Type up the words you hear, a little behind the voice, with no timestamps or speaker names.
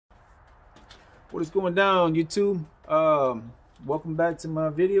What is going down, YouTube? Welcome back to my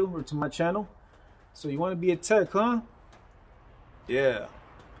video or to my channel. So you want to be a tech, huh? Yeah.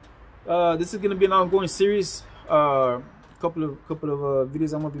 This is gonna be an ongoing series. Couple of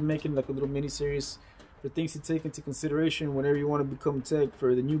videos I'm gonna be making, like a little mini series for things to take into consideration whenever you want to become a tech,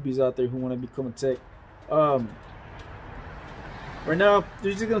 for the newbies out there who want to become a tech. Right now,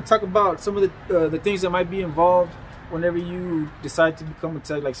 we're just gonna talk about some of the things that might be involved whenever you decide to become a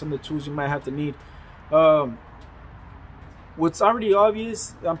tech, like some of the tools you might have to need. What's already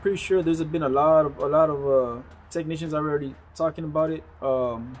obvious, I'm pretty sure there's been a lot of technicians already talking about it,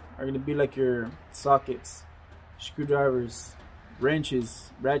 are going to be like your sockets, screwdrivers,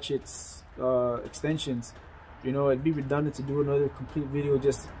 wrenches, ratchets, extensions. You know, it'd be redundant to do another complete video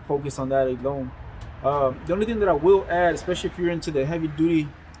just focus on that alone. The only thing that I will add, especially if you're into the heavy duty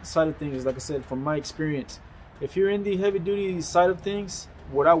side of things, like I said, from my experience, if you're in the heavy duty side of things,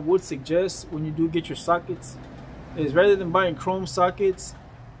 what I would suggest when you do get your sockets is, rather than buying chrome sockets,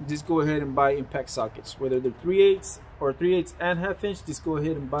 just go ahead and buy impact sockets. Whether they're 3/8 or 3/8 and 1/2 inch, just go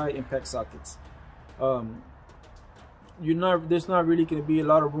ahead and buy impact sockets. There's not really going to be a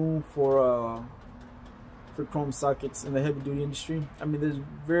lot of room for chrome sockets in the heavy duty industry. I mean, there's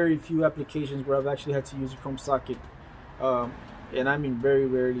very few applications where I've actually had to use a chrome socket, and I mean very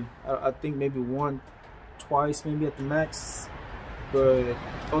rarely. I think maybe twice maybe at the max, but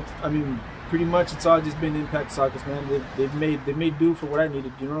I mean pretty much it's all just been impact sockets, man. They've made do for what I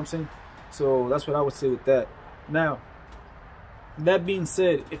needed, you know what I'm saying? So that's what I would say with that. Now, that being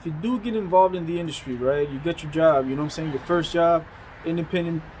said, if you do get involved in the industry, right, you get your job, you know what I'm saying, your first job, an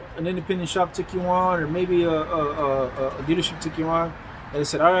independent shop took you on, or maybe a dealership took you on, and they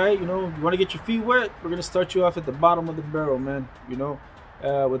said, all right, you know, you want to get your feet wet, we're gonna start you off at the bottom of the barrel, man. You know,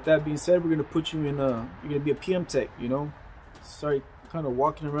 with that being said, we're gonna put you in you're gonna be a PM tech, you know, start kind of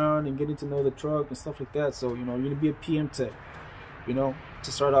walking around and getting to know the truck and stuff like that. So, you know, you're gonna be a PM tech, you know,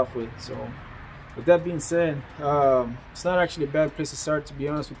 to start off with. So with that being said, it's not actually a bad place to start, to be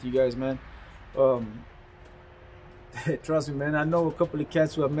honest with you guys, man. Trust me, man, I know a couple of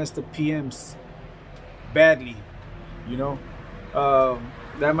cats who have messed up PMs badly, you know.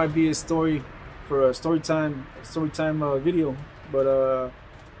 That might be a story for a story time video, but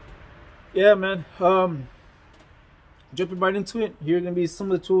yeah, man. Jumping right into it, here are gonna be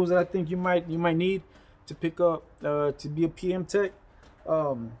some of the tools that I think you might need to pick up to be a PM tech.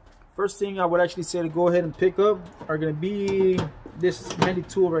 First thing I would actually say to go ahead and pick up are gonna be this handy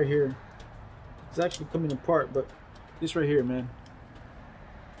tool right here. It's actually coming apart, but this right here, man,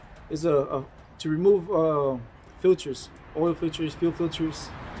 is to remove filters, oil filters, fuel filters,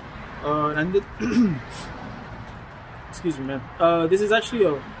 and excuse me, man. This is actually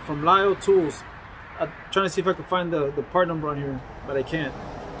from Lyle Tools. I'm trying to see if I can find the part number on here, but I can't.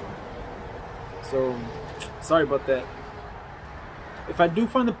 So sorry about that. If I do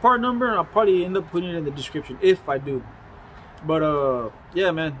find the part number, I'll probably end up putting it in the description if I do. But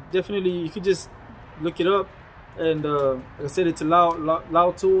yeah, man, definitely you could just look it up. And like I said, it's a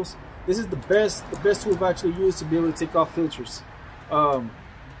Lyle Tools. This is the best tool I've actually used to be able to take off filters. I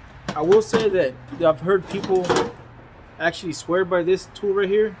will say that I've heard people actually swear by this tool right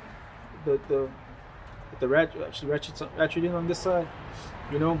here. The ratchet on this side,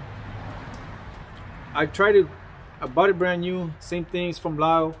 you know. I bought it brand new. Same things from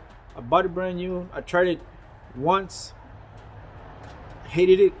Lyle. I bought it brand new. I tried it once,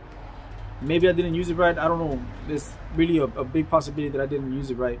 hated it. Maybe I didn't use it right, I don't know. There's really a big possibility that I didn't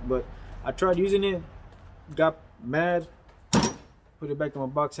use it right, but I tried using it, got mad, put it back in my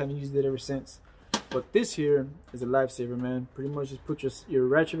box, haven't used it ever since. But this here is a lifesaver, man. Pretty much just put your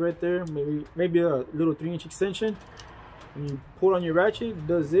ratchet right there, maybe a little 3-inch extension. When you pull on your ratchet, it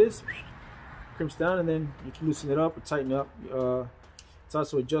does this, crimps down, and then you can loosen it up or tighten it up. It's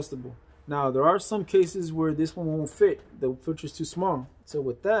also adjustable. Now, there are some cases where this one won't fit. The filter's too small. So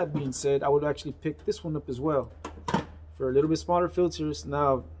with that being said, I would actually pick this one up as well for a little bit smaller filters.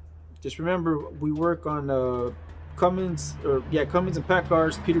 Now, just remember, we work on Cummins and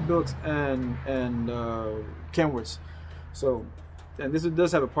Packard's, Peterbilt, and Kenworths. So, and this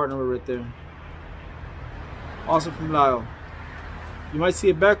does have a part number right there. Also from Lyle. You might see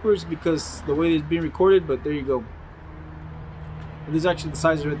it backwards because the way it's being recorded, but there you go. And this is actually the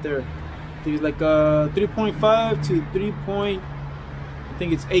size right there. It's like 3.5 to 3. I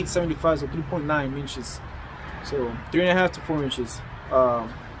think it's 875, so 3.9 inches. So 3.5 to 4 inches.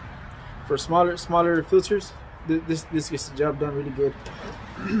 For smaller filters, this gets the job done really good.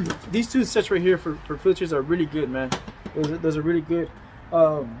 These two sets right here for filters are really good, man. Those are really good.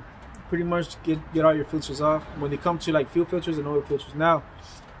 Pretty much get all your filters off when they come to like fuel filters and oil filters. Now,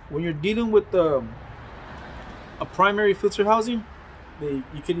 when you're dealing with a primary filter housing, you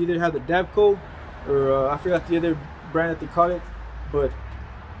could either have the Davco or I forgot the other brand that they call it, but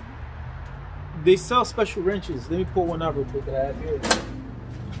they sell special wrenches. Let me pull one out real quick that I have here.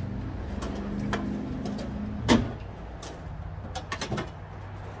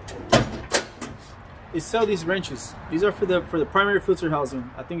 They sell these wrenches. These are for the primary filter housing.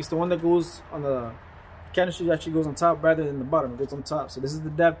 I think it's the one that goes on the canister, actually goes on top rather than the bottom. It goes on top. So this is the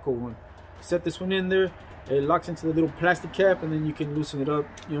Davco one. Set this one in there. It locks into the little plastic cap, and then you can loosen it up. You know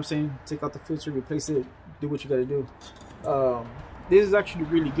what I'm saying? Take out the filter, replace it, do what you got to do. This is actually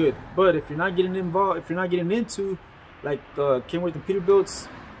really good. But if you're not getting involved, if you're not getting into like Kenworth and Peterbilt's,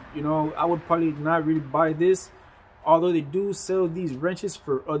 you know, I would probably not really buy this. Although they do sell these wrenches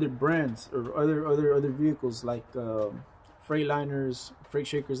for other brands or other vehicles like Freightliners, freight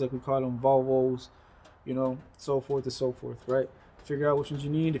shakers like we call them, Volvos, you know, so forth and so forth, right? Figure out which ones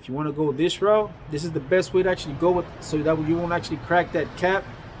you need. If you want to go this route, this is the best way to actually go with, so that you won't actually crack that cap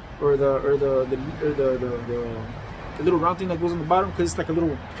or the little round thing that goes on the bottom, because it's like a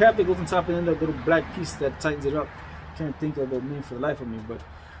little cap that goes on top and then the little black piece that tightens it up. Can't think of the name for the life of me, but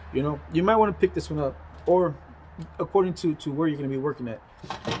you know, you might want to pick this one up, or according to where you're going to be working at.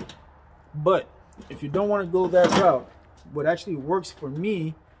 But if you don't want to go that route, what actually works for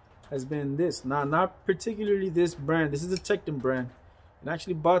me has been this. Now, not particularly this brand. This is a Tectum brand, and I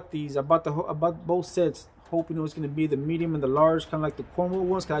actually bought these. I bought both sets, hoping it was going to be the medium and the large, kind of like the Cornwall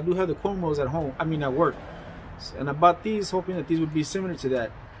ones, because I do have the Cornwalls at home, I mean at work. And I bought these hoping that these would be similar to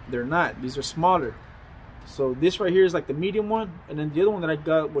that. They're not. These are smaller. So this right here is like the medium one, and then the other one that I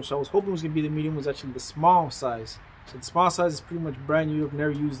got, which I was hoping was going to be the medium, was actually the small size. So the small size is pretty much brand new. I've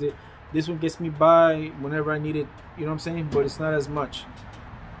never used it. This one gets me by whenever I need it, you know what I'm saying? But it's not as much.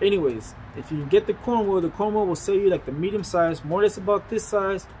 Anyways, if you can get the Cornwall will sell you like the medium size, more or less about this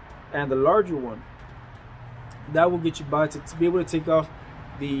size, and the larger one. That will get you by to be able to take off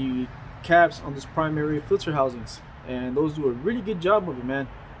the caps on those primary filter housings. And those do a really good job of it, man.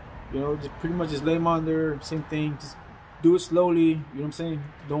 You know, just pretty much just lay them on there, same thing, just do it slowly, you know what I'm saying?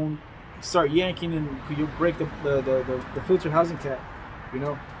 Don't start yanking and you'll break the filter housing cap, you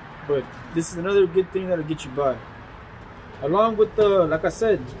know? But this is another good thing that'll get you by. Along with the, like I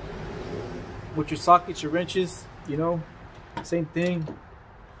said, with your sockets, your wrenches, you know, same thing.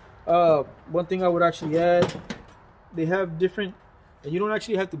 One thing I would actually add, they have different, and you don't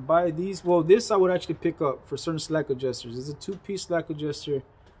actually have to buy these. Well, this I would actually pick up for certain slack adjusters. It's a 2-piece slack adjuster,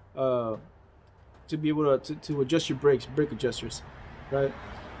 to be able to adjust your brakes, brake adjusters, right?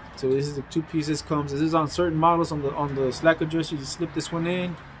 So this is the 2 pieces comes. This is on certain models on the slack adjuster. You slip this one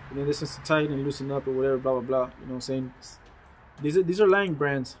in, and then this is to tighten and loosen up or whatever, blah blah blah. You know what I'm saying? These are Lang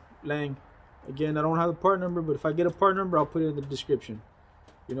brands. Lang. Again, I don't have a part number, but if I get a part number, I'll put it in the description.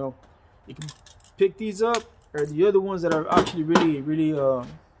 You know, you can pick these up, or the other ones that are actually really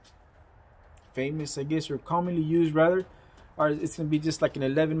famous, I guess, or commonly used rather. Or it's gonna be just like an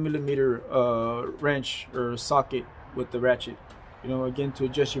 11mm wrench or socket with the ratchet, you know, again to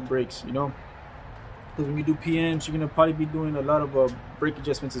adjust your brakes, you know, because when you do PMs, you're gonna probably be doing a lot of brake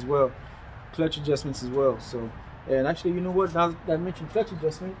adjustments as well, clutch adjustments as well. So, and actually, you know what, now that I mentioned clutch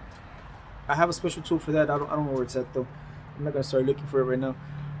adjustment, I have a special tool for that. I don't know where it's at though. I'm not gonna start looking for it right now.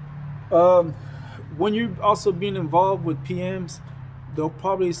 When you're also being involved with PMs, they'll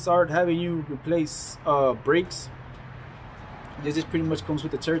probably start having you replace brakes. This just pretty much comes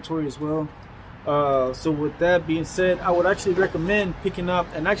with the territory as well. So with that being said, I would actually recommend picking up,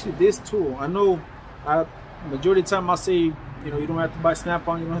 and actually this tool, I know majority of the time I'll say, you know, you don't have to buy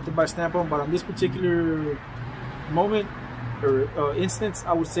Snap-on, you don't have to buy Snap-on, but on this particular moment or instance,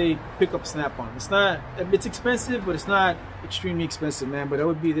 I would say pick up Snap-on. It's expensive, but it's not extremely expensive, man. But that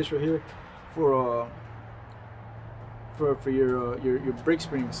would be this right here for your brake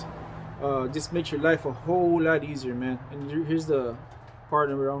springs. Just makes your life a whole lot easier, man. And here's the part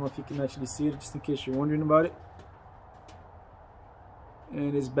number. I don't know if you can actually see it, just in case you're wondering about it.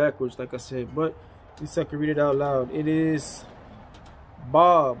 And it's backwards, like I said, but at least I can read it out loud. It is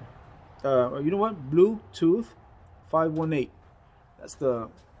Bob, you know what, Bluetooth 518. It's a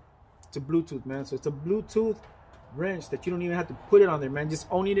Bluetooth, man. So it's a Bluetooth wrench that you don't even have to put it on there, man. Just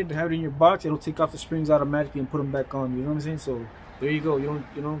only need to have it in your box. It'll take off the springs automatically and put them back on. You know what I'm saying? So there you go. You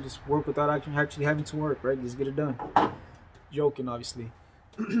don't just work without actually having to work, right? Just get it done. Joking, obviously.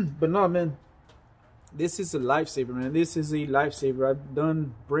 But no, man, this is a lifesaver, man. This is a lifesaver. I've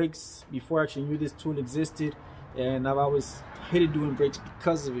done brakes before I actually knew this tool existed, and I've always hated doing brakes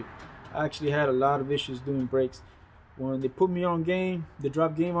because of it. I actually had a lot of issues doing brakes. When they put me on game, they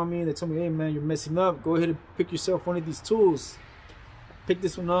dropped game on me, and they told me, hey man, you're messing up, go ahead and pick yourself one of these tools. picked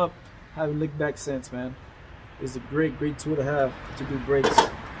this one up, haven't looked back since, man. It's a great tool to have to do brakes.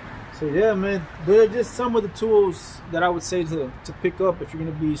 So yeah, man, they're just some of the tools that I would say to pick up if you're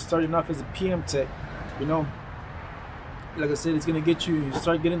gonna be starting off as a PM tech. You know, like I said, it's gonna get you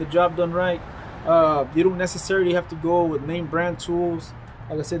start getting the job done right. You don't necessarily have to go with name brand tools.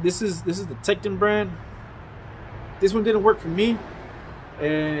 Like I said, this is the Tekton brand. This one didn't work for me,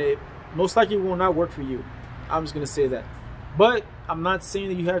 and most likely will not work for you. I'm just gonna say that. But I'm not saying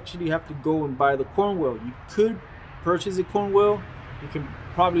that you actually have to go and buy the Cornwell. You could purchase a Cornwell. You can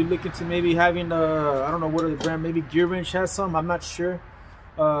probably look into maybe having I don't know what other brand, maybe Gear Wrench has some, I'm not sure.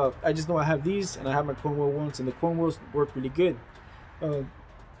 I just know I have these, and I have my Cornwell ones, and the Cornwells work really good.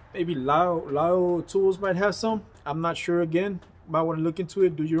 Maybe Lao Tools might have some, I'm not sure. Again, might want to look into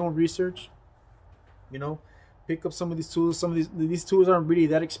it, do your own research, you know, pick up some of these tools. Some of these tools aren't really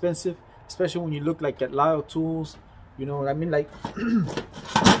that expensive, especially when you look like at Lao Tools. You know what I mean? Like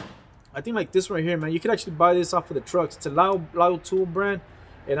I think like this right here, man, you could actually buy this off of the trucks. It's a Lao Tool brand,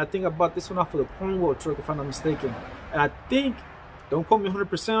 and I think I bought this one off of the Cornwell truck, if I'm not mistaken. And I think, don't quote me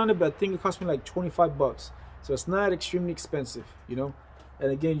 100% on it, but I think it cost me like 25 bucks. So it's not extremely expensive, you know.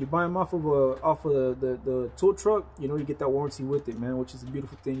 And again, you buy them off of the tool truck, you know, you get that warranty with it, man, which is a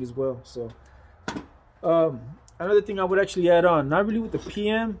beautiful thing as well. So another thing I would actually add on, not really with the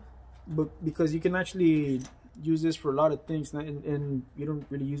PM, but because you can actually use this for a lot of things, and you don't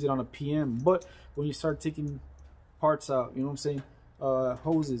really use it on a PM, but when you start taking parts out, you know what I'm saying,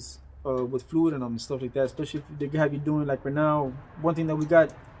 hoses with fluid in them and stuff like that, especially if they have you doing, like right now, one thing that we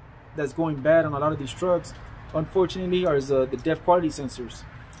got that's going bad on a lot of these trucks, unfortunately, is the depth quality sensors.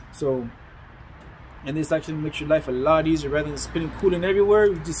 So, and this actually makes your life a lot easier. Rather than spilling coolant everywhere,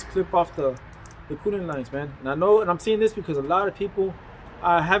 you just clip off the coolant lines, man. And I know, and I'm saying this because a lot of people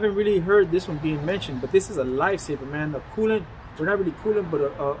haven't really heard this one being mentioned, but this is a lifesaver, man. The coolant, or not really coolant, but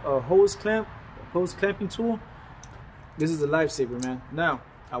a hose clamping tool. This is a lifesaver, man. Now,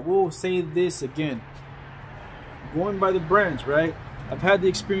 I will say this again, going by the brands, right? I've had the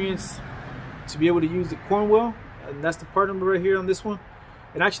experience to be able to use the Cornwell, and that's the part number right here on this one.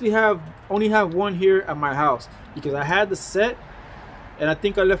 And I actually only have one here at my house because I had the set, and I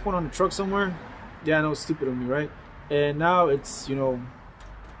think I left one on the truck somewhere. Yeah, I know, it's stupid of me, right? And now it's, you know,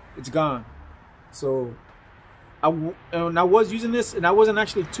 it's gone. So I was using this, and I wasn't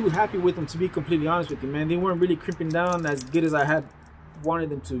actually too happy with them, to be completely honest with you, man. They weren't really crimping down as good as I had wanted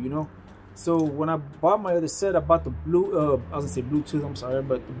them to, you know. So when I bought my other set, I bought the blue, I was gonna say Bluetooth, I'm sorry,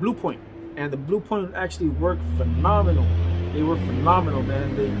 but the Blue Point. And the Blue Point actually worked phenomenal. They were phenomenal,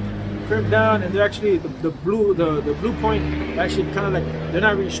 man. They crimp down, and they're actually the Blue Point actually kind of like, they're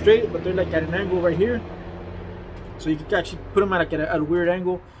not really straight, but they're like at an angle right here. So you can actually put them at a weird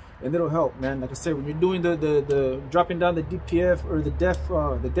angle, and it'll help, man. Like I said, when you're doing the dropping down the DPF or the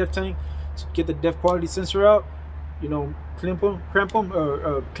depth tank to get the depth quality sensor out, you know, clamp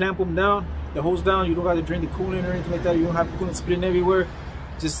them down, the hose down. You don't have to drain the coolant or anything like that. You don't have coolant spilling everywhere.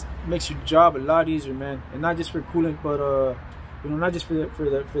 Just makes your job a lot easier, man. And not just for coolant, but you know, not just for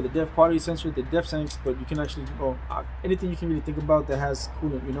the depth quality sensor, the depth tanks, but you can actually, anything you can really think about that has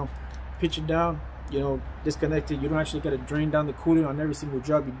coolant, you know, pitch it down, you know, disconnect it. You don't actually got to drain down the coolant on every single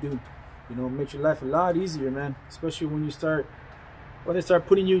job you do. You know, it makes your life a lot easier, man. Especially when you start, when they start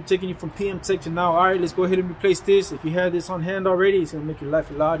taking you from PM Tech to now, all right, let's go ahead and replace this. If you have this on hand already, it's gonna make your life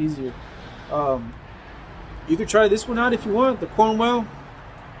a lot easier. You could try this one out if you want, the Cornwell.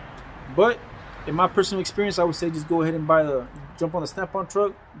 But in my personal experience, I would say just go ahead and jump on the Snap-on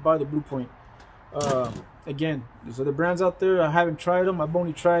truck, buy the Blue Point. Again, there's other brands out there. I haven't tried them. I've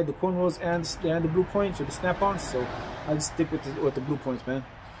only tried the Cornwells and the Blue Points, or the Snap-ons. So I just stick with the Blue Points, man.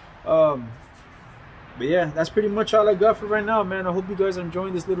 But yeah, that's pretty much all I got for right now, man. I hope you guys are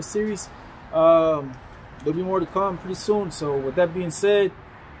enjoying this little series. There'll be more to come pretty soon. So with that being said,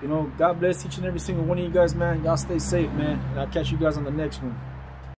 you know, God bless each and every single one of you guys, man. Y'all stay safe, man. And I'll catch you guys on the next one.